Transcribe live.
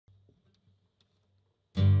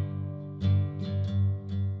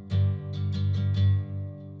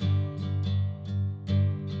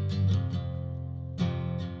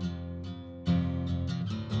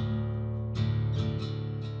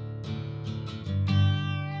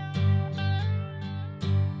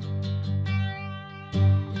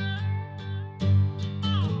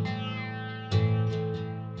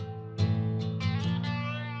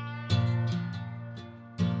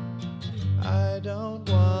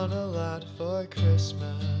for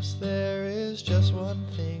Christmas, there is just one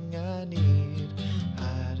thing I need.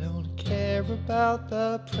 I don't care about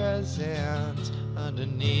the presents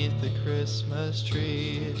underneath the Christmas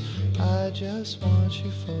tree. I just want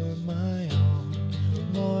you for my own,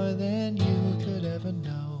 more than you could ever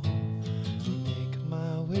know. Make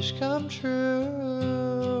my wish come true.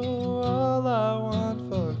 All I want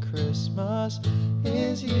for Christmas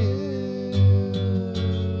is you.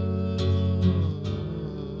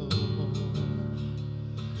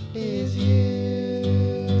 Is you.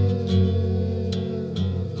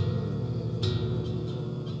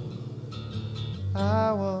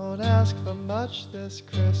 I won't ask for much this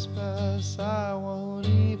Christmas. I won't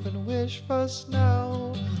even wish for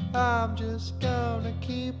snow. I'm just gonna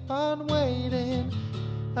keep on waiting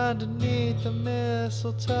underneath the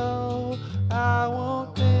mistletoe. I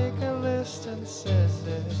won't make a list and send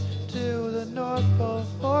it to the North Pole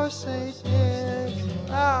for St. Nick.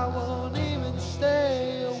 I won't even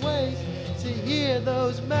stay awake to hear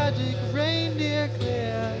those magic reindeer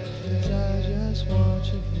click. 'Cause I just want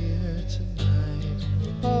you here tonight,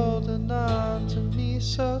 holding on to me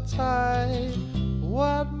so tight.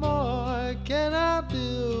 What more can I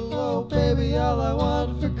do? Oh baby, all I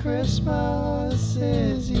want for Christmas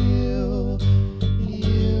is you.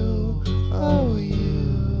 You, oh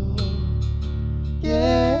you,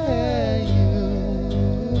 yeah, you.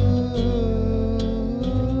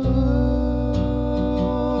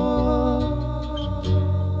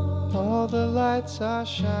 All the lights are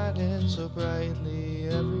shining so brightly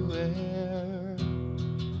everywhere,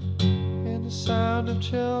 and the sound of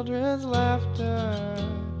children's laughter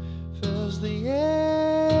fills the air.